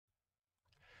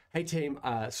Hey team,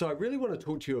 so I really want to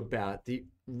talk to you about the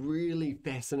really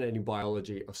fascinating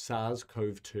biology of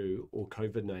SARS-CoV-2 or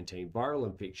COVID-19 viral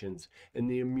infections and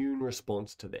the immune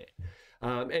response to that.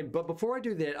 But before I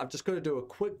do that, I've just got to do a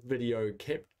quick video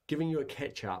giving you a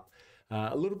catch up,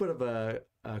 a little bit of a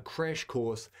crash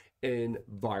course in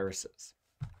viruses.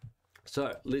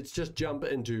 So let's just jump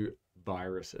into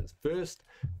viruses. First,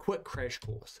 quick crash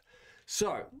course.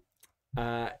 So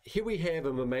here we have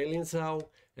a mammalian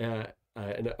cell,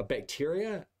 a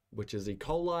bacteria, which is E.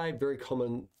 coli, very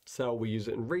common cell. We use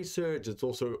it in research. It's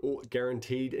also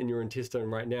guaranteed in your intestine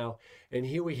right now. And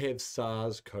here we have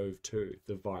SARS-CoV-2,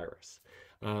 the virus.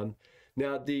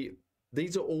 Now,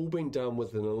 these are all being done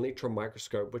with an electron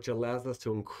microscope, which allows us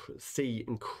to see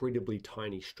incredibly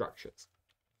tiny structures.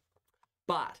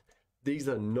 But these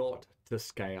are not to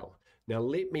scale. Now,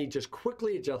 let me just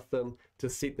quickly adjust them to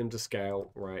set them to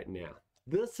scale right now.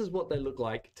 This is what they look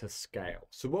like to scale.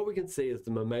 So what we can see is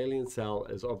the mammalian cell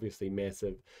is obviously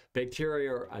massive,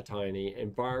 bacteria are tiny,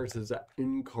 and viruses are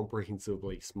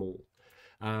incomprehensibly small.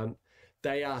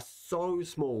 They are so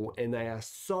small and they are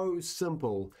so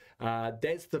simple.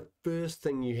 That's the first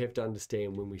thing you have to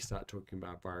understand when we start talking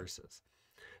about viruses.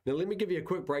 Now let me give you a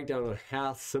quick breakdown on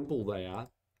how simple they are.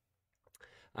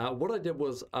 What I did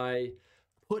was I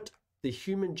put the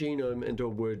human genome into a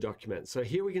Word document. So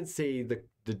here we can see the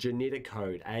genetic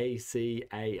code,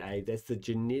 ACAA. That's the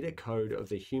genetic code of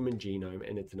the human genome,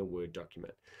 and it's in a Word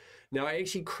document. Now, I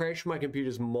actually crashed my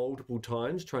computers multiple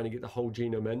times trying to get the whole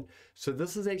genome in. So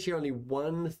this is actually only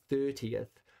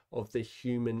 1/30th of the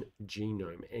human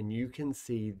genome. And you can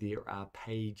see there are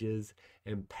pages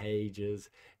and pages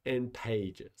and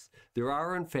pages. There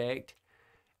are, in fact,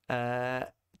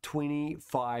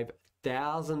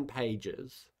 25,000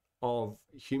 pages of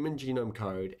human genome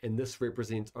code, and this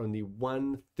represents only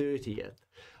 1/30th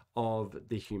of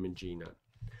the human genome.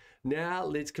 Now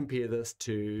let's compare this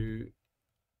to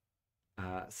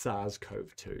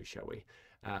SARS-CoV-2, shall we?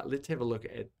 Let's have a look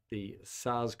at the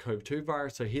SARS-CoV-2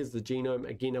 virus. So here's the genome.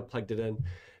 Again, I plugged it in.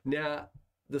 Now,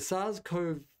 the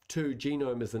SARS-CoV-2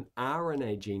 genome is an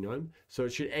RNA genome, so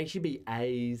it should actually be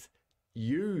A's,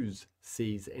 U's,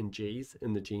 C's, and G's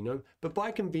in the genome, but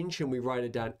by convention we write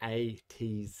it down A,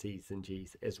 T's, C's, and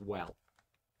G's as well.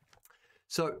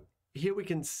 So here we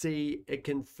can see it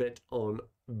can fit on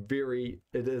it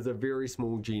is a very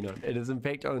small genome. It is in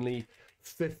fact only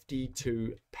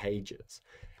 52 pages.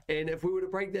 And if we were to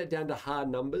break that down to hard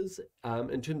numbers,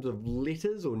 in terms of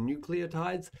letters or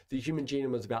nucleotides, the human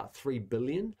genome is about 3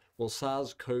 billion, while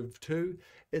SARS-CoV-2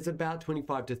 is about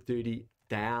 25 to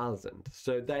 30,000.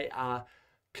 So they are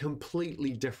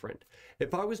completely different.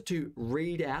 If I was to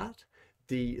read out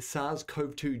the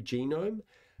SARS-CoV-2 genome,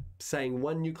 saying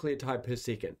one nucleotide per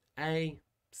second, A,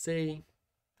 C,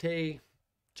 T,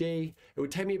 G, it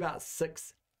would take me about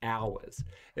 6 hours.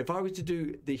 If I was to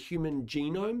do the human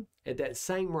genome at that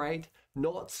same rate,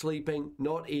 not sleeping,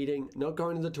 not eating, not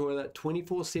going to the toilet,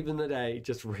 24/7 a day,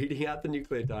 just reading out the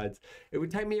nucleotides, it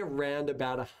would take me around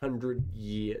about 100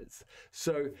 years.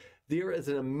 So there is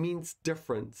an immense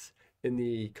difference in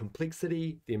the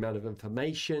complexity, the amount of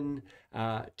information,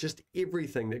 just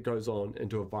everything that goes on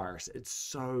into a virus. It's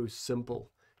so simple.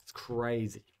 It's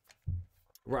crazy.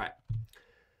 Right.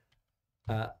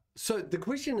 So the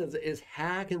question is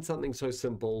how can something so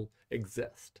simple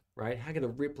exist, right? How can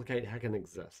it replicate? How can it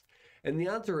exist? And the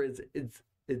answer is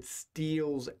it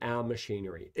steals our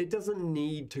machinery. It doesn't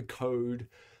need to code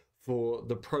for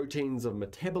the proteins of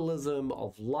metabolism,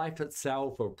 of life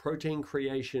itself, or protein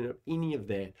creation, of any of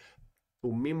that,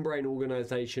 or membrane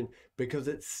organization, because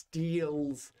it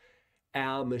steals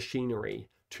our machinery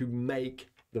to make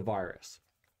the virus.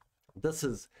 This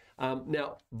is,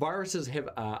 now viruses have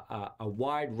a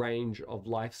wide range of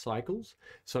life cycles.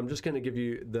 So I'm just going to give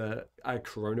you a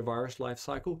coronavirus life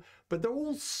cycle, but they're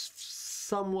all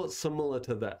somewhat similar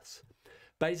to this.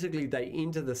 Basically, they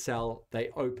enter the cell, they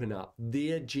open up,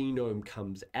 their genome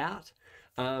comes out,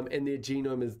 and their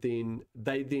genome is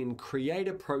they then create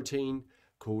a protein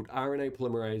called RNA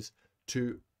polymerase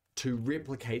to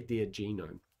replicate their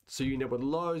genome. So you end up with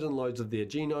loads and loads of their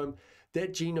genome.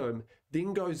 That genome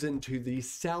then goes into the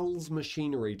cell's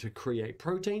machinery to create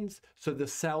proteins. So the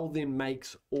cell then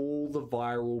makes all the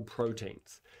viral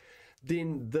proteins.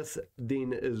 Then this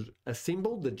is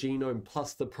assembled, the genome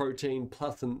plus the protein,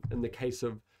 plus in the case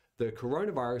of the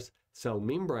coronavirus, cell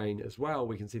membrane as well.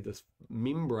 We can see this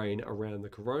membrane around the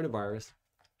coronavirus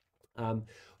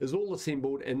is all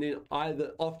assembled, and then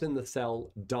often the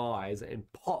cell dies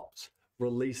and pops,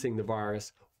 releasing the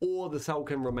virus, or the cell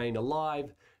can remain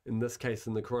alive, in this case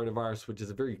in the coronavirus, which is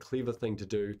a very clever thing to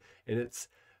do, and it's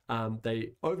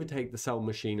they overtake the cell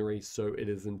machinery, so it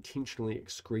is intentionally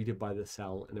excreted by the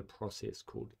cell in a process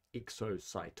called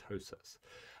exocytosis.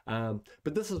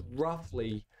 But this is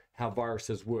roughly how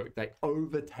viruses work. They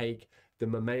overtake the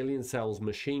mammalian cell's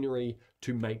machinery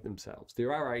to make themselves.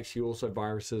 There are actually also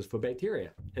viruses for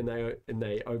bacteria, and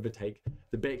they overtake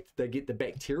they get the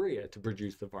bacteria to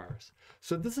produce the virus.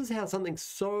 So this is how something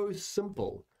so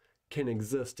simple can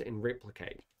exist and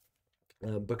replicate.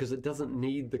 Because it doesn't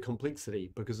need the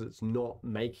complexity, because it's not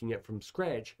making it from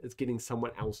scratch, it's getting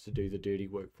someone else to do the dirty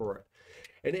work for it.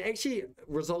 And it actually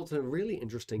results in a really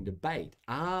interesting debate.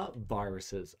 Are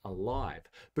viruses alive?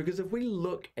 Because if we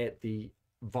look at the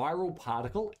viral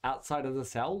particle outside of the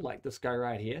cell, like this guy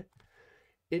right here,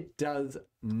 it does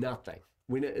nothing.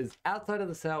 When it is outside of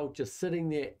the cell, just sitting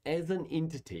there as an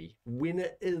entity, when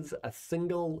it is a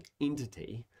single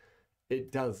entity,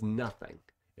 it does nothing.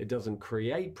 It doesn't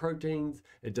create proteins,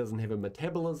 it doesn't have a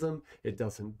metabolism, it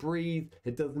doesn't breathe,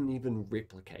 it doesn't even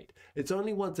replicate. It's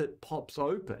only once it pops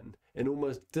open and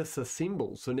almost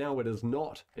disassembles, so now it is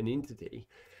not an entity,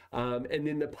 and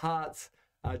then the parts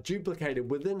are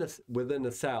duplicated within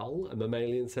a cell, a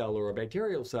mammalian cell or a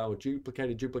bacterial cell,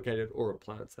 duplicated, or a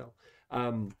plant cell,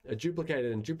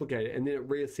 duplicated, and then it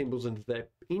reassembles into that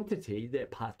entity,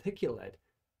 that particulate.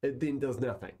 It then does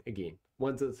nothing again.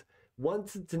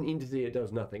 Once it's an entity, it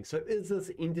does nothing. So is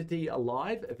this entity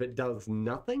alive if it does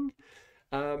nothing?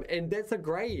 And that's a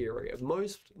gray area.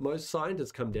 Most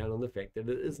scientists come down on the fact that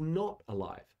it is not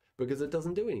alive because it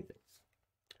doesn't do anything.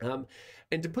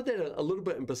 And to put that a little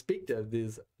bit in perspective,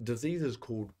 there's diseases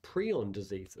called prion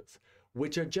diseases,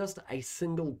 which are just a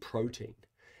single protein.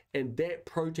 And that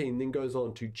protein then goes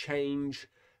on to change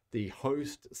the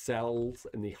host cells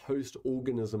and the host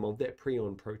organism of that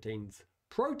prion proteins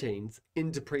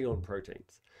into prion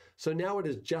proteins. So now it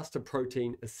is just a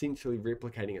protein essentially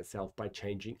replicating itself by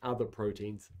changing other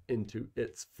proteins into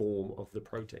its form of the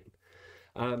protein.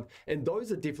 And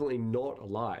those are definitely not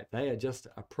alive. They are just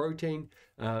a protein.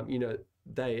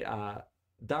 They are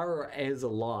as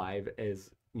alive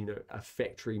as a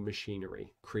factory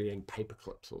machinery creating paper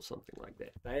clips or something like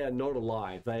that. They are not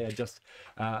alive. They are just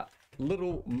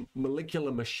little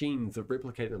molecular machines that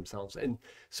replicate themselves. And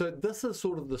so this is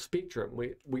sort of the spectrum.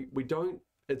 We don't,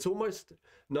 it's almost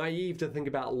naive to think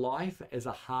about life as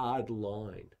a hard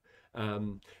line.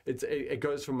 It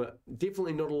goes from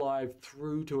definitely not alive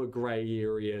through to a gray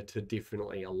area to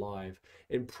definitely alive.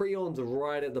 And prions are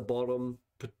right at the bottom,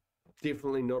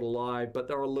 definitely not alive, but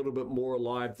they're a little bit more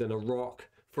alive than a rock,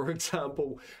 for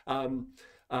example.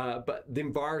 But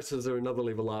then viruses are another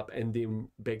level up, and then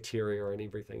bacteria and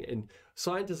everything. And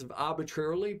scientists have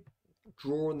arbitrarily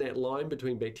drawn that line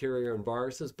between bacteria and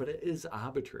viruses, but it is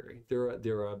arbitrary. There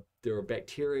are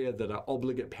bacteria that are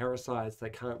obligate parasites. They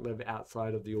can't live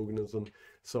outside of the organism,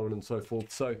 so on and so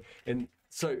forth. So it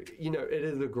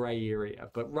is a gray area,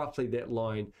 but roughly that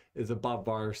line is above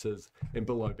viruses and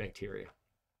below bacteria.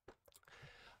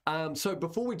 So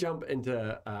before we jump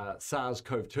into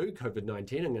SARS-CoV-2,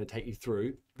 COVID-19, I'm going to take you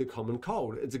through the common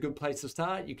cold. It's a good place to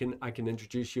start. I can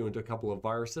introduce you into a couple of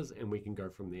viruses and we can go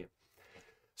from there.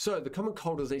 So the common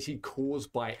cold is actually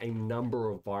caused by a number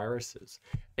of viruses,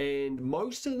 and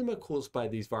most of them are caused by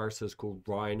these viruses called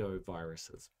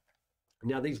rhinoviruses.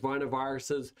 Now these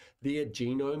rhinoviruses, their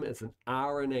genome is an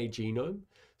RNA genome.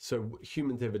 So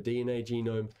humans have a DNA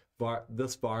genome.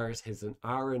 This virus has an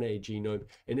RNA genome,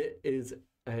 and it is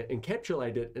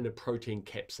encapsulated in a protein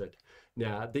capsid.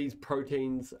 Now, these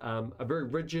proteins are very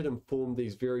rigid and form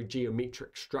these very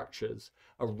geometric structures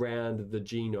around the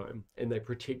genome, and they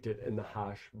protect it in the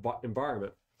harsh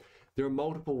environment. There are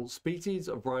multiple species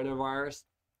of rhinovirus,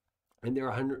 and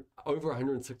there are over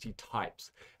 160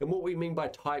 types. And what we mean by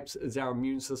types is our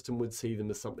immune system would see them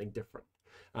as something different.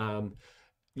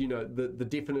 The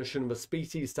definition of a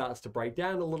species starts to break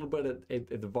down a little bit at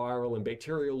the viral and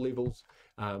bacterial levels.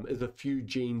 Is a few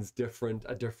genes different,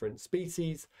 a different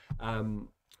species,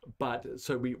 but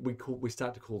so we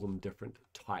start to call them different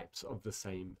types of the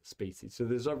same species. So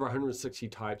there's over 160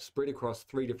 types spread across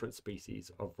 3 different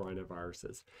species of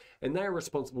rhinoviruses, and they are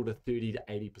responsible to 30 to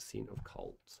 80% of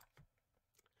colds.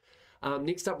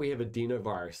 Next up, we have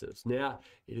adenoviruses. Now,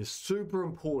 it is super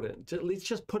important. Let's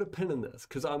just put a pin in this,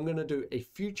 because I'm going to do a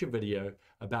future video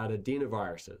about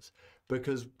adenoviruses,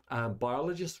 because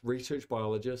research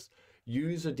biologists,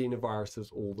 use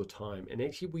adenoviruses all the time. And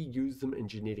actually, we use them in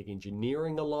genetic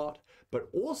engineering a lot, but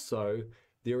also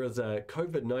there is a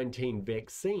COVID-19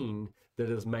 vaccine that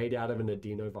is made out of an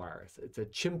adenovirus. It's a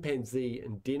chimpanzee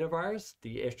adenovirus,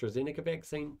 the AstraZeneca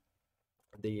vaccine.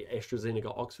 The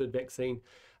AstraZeneca Oxford vaccine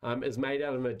is made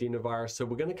out of an adenovirus, so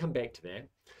we're going to come back to that.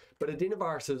 But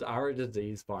adenoviruses are a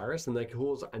disease virus, and they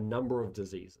cause a number of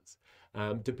diseases,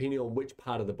 depending on which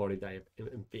part of the body they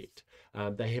infect.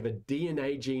 They have a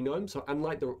DNA genome, so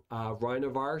unlike the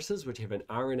rhinoviruses, which have an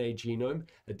RNA genome,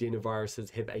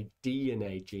 adenoviruses have a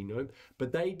DNA genome,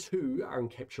 but they too are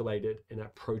encapsulated in a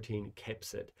protein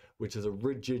capsid, which is a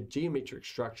rigid geometric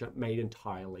structure made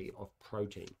entirely of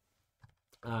protein.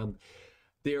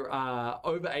 There are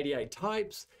over 88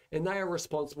 types, and they are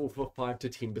responsible for 5 to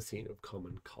 10% of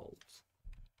common colds.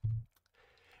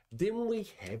 Then we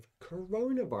have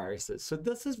coronaviruses. So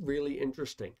this is really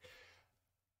interesting.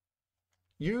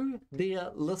 You,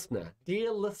 dear listener,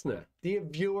 dear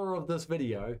viewer of this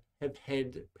video,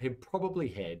 have probably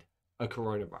had a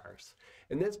coronavirus.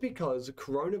 And that's because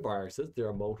coronaviruses, there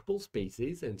are multiple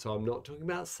species, and so I'm not talking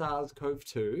about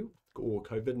SARS-CoV-2 or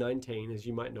COVID-19 as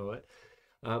you might know it.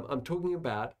 I'm talking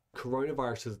about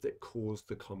coronaviruses that cause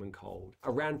the common cold.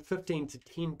 Around 15 to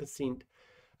 5%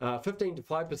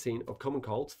 of common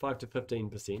colds, 5 to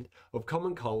 15% of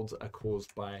common colds are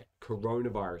caused by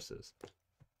coronaviruses.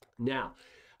 Now,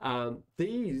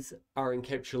 these are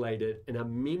encapsulated in a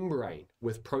membrane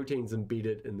with proteins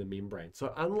embedded in the membrane.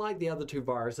 So unlike the other two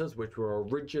viruses, which were a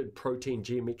rigid protein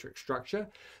geometric structure,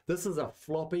 this is a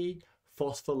floppy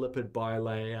phospholipid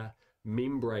bilayer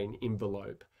membrane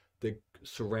envelope that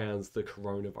surrounds the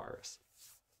coronavirus.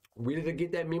 Where did it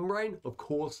get that membrane? Of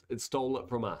course, it stole it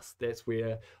from us. That's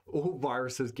where all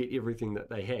viruses get everything that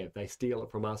they have. They steal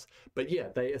it from us. But yeah,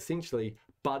 they essentially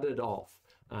budded off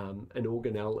an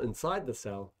organelle inside the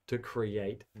cell to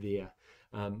create their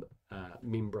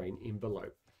membrane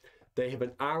envelope. They have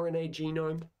an RNA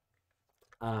genome,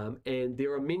 and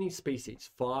there are many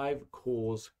species. 5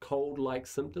 cause cold-like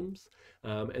symptoms,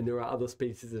 and there are other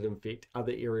species that infect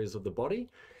other areas of the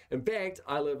body. In fact,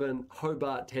 I live in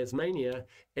Hobart, Tasmania,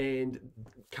 and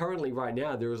currently right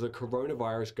now there is a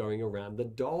coronavirus going around the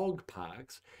dog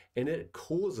parks, and it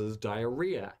causes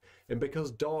diarrhea. And because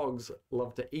dogs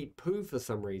love to eat poo for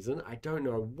some reason, I don't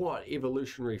know what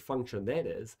evolutionary function that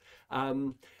is,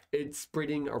 it's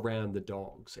spreading around the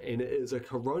dogs, and it is a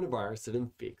coronavirus that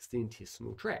infects the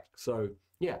intestinal tract. So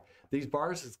yeah, these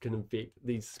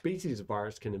species of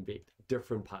virus can infect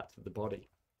different parts of the body.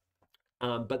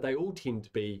 But they all tend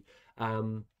to be a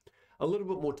little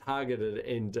bit more targeted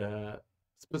and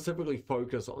specifically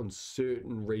focus on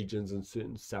certain regions and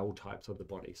certain cell types of the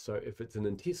body. So if it's an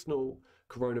intestinal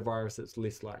coronavirus, it's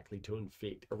less likely to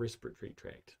infect a respiratory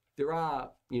tract. There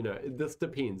are, this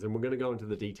depends, and we're going to go into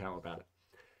the detail about it.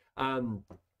 And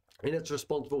it's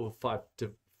responsible for 5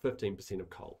 to 15% of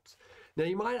colds. Now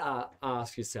you might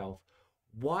ask yourself,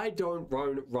 why don't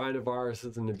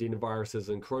rhinoviruses and adenoviruses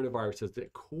and coronaviruses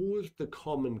that cause the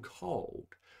common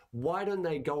cold, why don't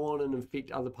they go on and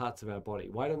infect other parts of our body?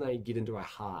 Why don't they get into our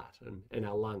heart and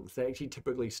our lungs? They actually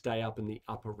typically stay up in the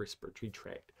upper respiratory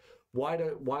tract. Why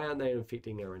aren't they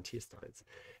infecting our intestines?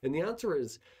 And the answer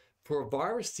is, for a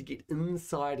virus to get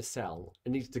inside a cell,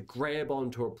 it needs to grab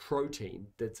onto a protein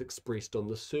that's expressed on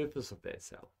the surface of that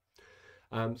cell.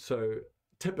 So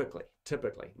typically,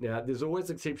 now there's always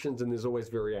exceptions and there's always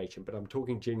variation, but I'm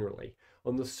talking generally.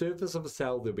 On the surface of a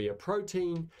cell, there'll be a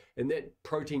protein, and that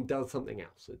protein does something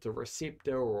else. It's a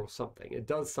receptor or something. It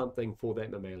does something for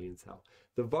that mammalian cell.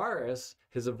 The virus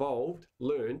has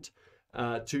learned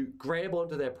to grab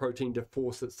onto that protein to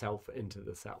force itself into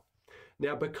the cell.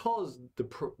 Now, because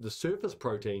the surface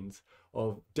proteins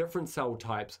of different cell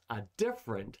types are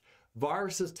different,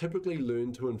 viruses typically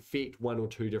learn to infect 1 or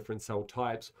 2 different cell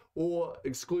types, or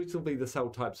exclusively the cell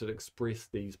types that express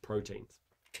these proteins.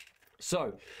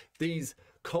 So these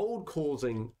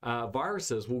cold-causing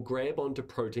viruses will grab onto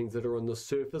proteins that are on the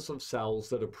surface of cells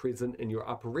that are present in your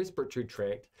upper respiratory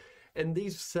tract, and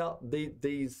these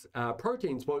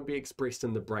proteins won't be expressed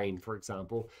in the brain, for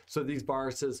example, so these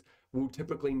viruses will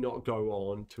typically not go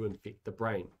on to infect the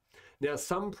brain. Now,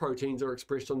 some proteins are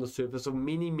expressed on the surface of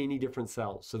many, many different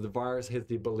cells, so the virus has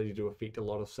the ability to affect a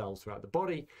lot of cells throughout the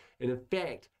body, and in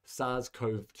fact,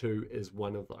 SARS-CoV-2 is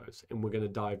one of those, and we're going to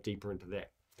dive deeper into that.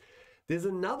 There's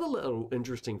another little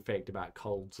interesting fact about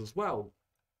colds as well.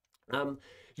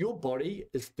 Your body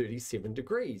is 37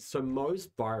 degrees, so most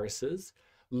viruses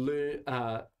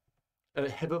have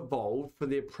evolved for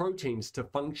their proteins to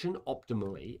function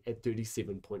optimally at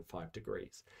 37.5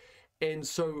 degrees. And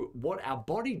so what our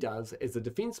body does as a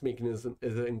defense mechanism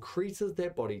is it increases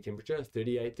that body temperature,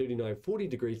 38, 39, 40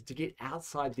 degrees, to get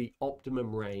outside the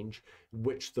optimum range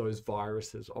which those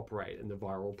viruses operate and the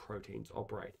viral proteins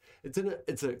operate.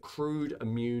 It's a crude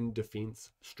immune defense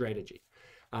strategy.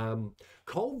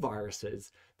 Cold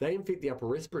viruses, they infect the upper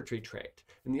respiratory tract,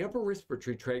 and the upper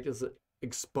respiratory tract is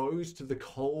exposed to the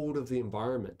cold of the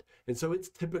environment. And so it's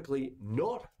typically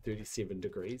not 37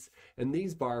 degrees. And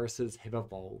these viruses have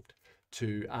evolved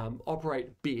to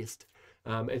operate best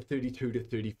at 32 to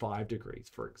 35 degrees,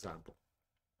 for example,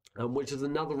 which is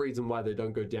another reason why they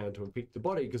don't go down to infect the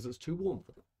body, because it's too warm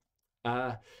for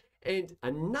them. And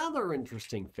another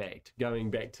interesting fact, going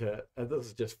back to, this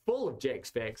is just full of Jack's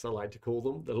facts, I like to call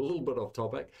them, they're a little bit off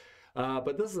topic,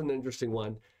 but this is an interesting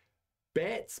one.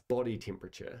 Bats' body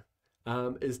temperature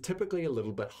is typically a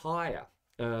little bit higher.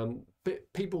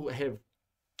 But people have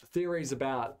theories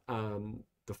about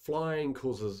the flying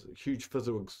causes huge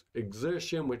physical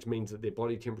exertion, which means that their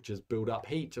body temperatures build up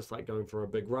heat, just like going for a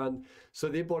big run. So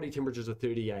their body temperatures are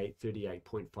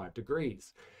 38.5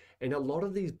 degrees. And a lot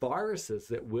of these viruses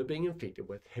that we're being infected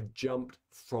with have jumped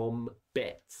from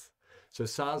bats. So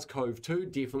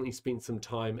SARS-CoV-2 definitely spent some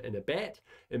time in a bat.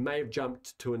 It may have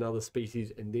jumped to another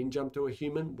species and then jumped to a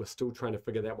human. We're still trying to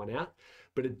figure that one out.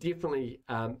 But it definitely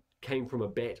came from a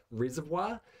bat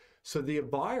reservoir. So the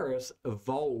virus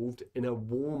evolved in a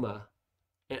warmer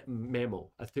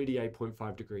mammal, a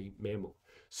 38.5 degree mammal.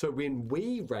 So when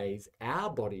we raise our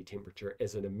body temperature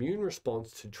as an immune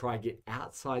response to try to get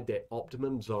outside that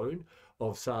optimum zone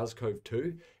of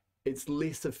SARS-CoV-2, it's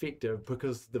less effective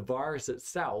because the virus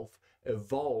itself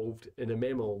evolved in a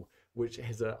mammal which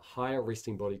has a higher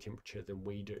resting body temperature than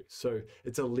we do. So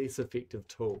it's a less effective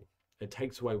tool. It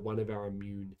takes away one of our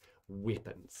immune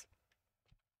weapons.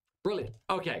 Brilliant.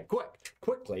 Okay,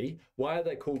 quickly, why are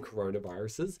they called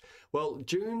coronaviruses? Well,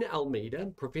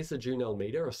 Professor June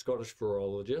Almeida, a Scottish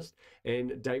virologist,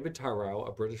 and David Tyrrell,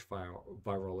 a British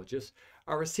virologist,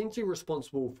 are essentially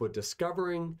responsible for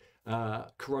discovering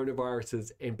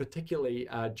coronaviruses, and particularly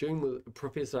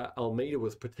Professor Almeida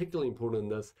was particularly important in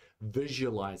this,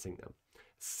 visualizing them,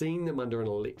 seeing them under an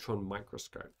electron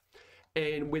microscope.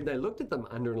 And when they looked at them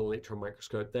under an electron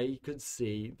microscope, they could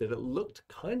see that it looked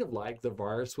kind of like the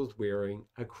virus was wearing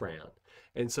a crown.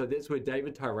 And so that's where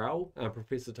David Tyrrell,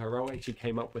 Professor Tyrrell actually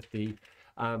came up with the,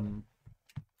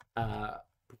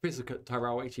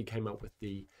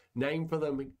 name for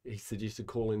them. He suggested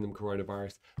calling them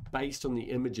coronavirus based on the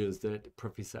images that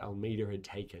Professor Almeida had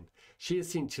taken. She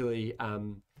essentially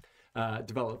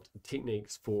developed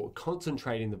techniques for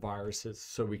concentrating the viruses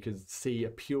so we could see a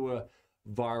pure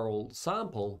viral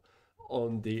sample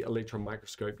on the electron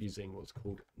microscope using what's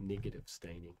called negative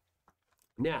staining.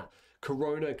 Now,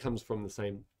 corona comes from the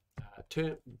same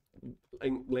term,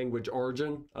 language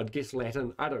origin, I'd guess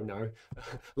Latin, I don't know,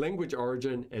 language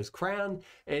origin as crown,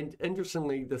 and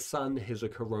interestingly the sun has a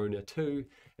corona too,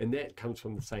 and that comes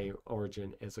from the same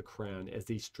origin as a crown, as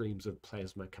these streams of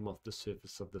plasma come off the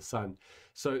surface of the sun.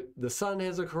 So the sun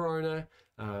has a corona,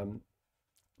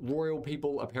 royal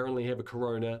people apparently have a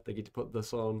corona. They get to put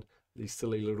this on, these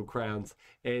silly little crowns,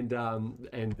 and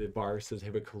the viruses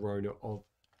have a corona of.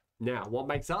 Now, what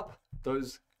makes up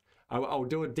those? I'll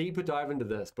do a deeper dive into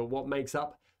this, but what makes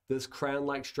up this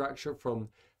crown-like structure from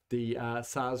the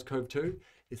SARS-CoV-2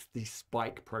 is the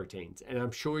spike proteins, and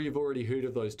I'm sure you've already heard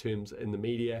of those terms in the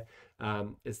media.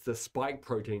 It's the spike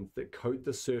proteins that coat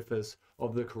the surface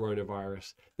of the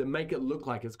coronavirus that make it look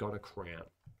like it's got a crown.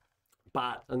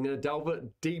 But I'm going to delve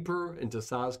it deeper into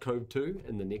SARS-CoV-2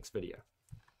 in the next video.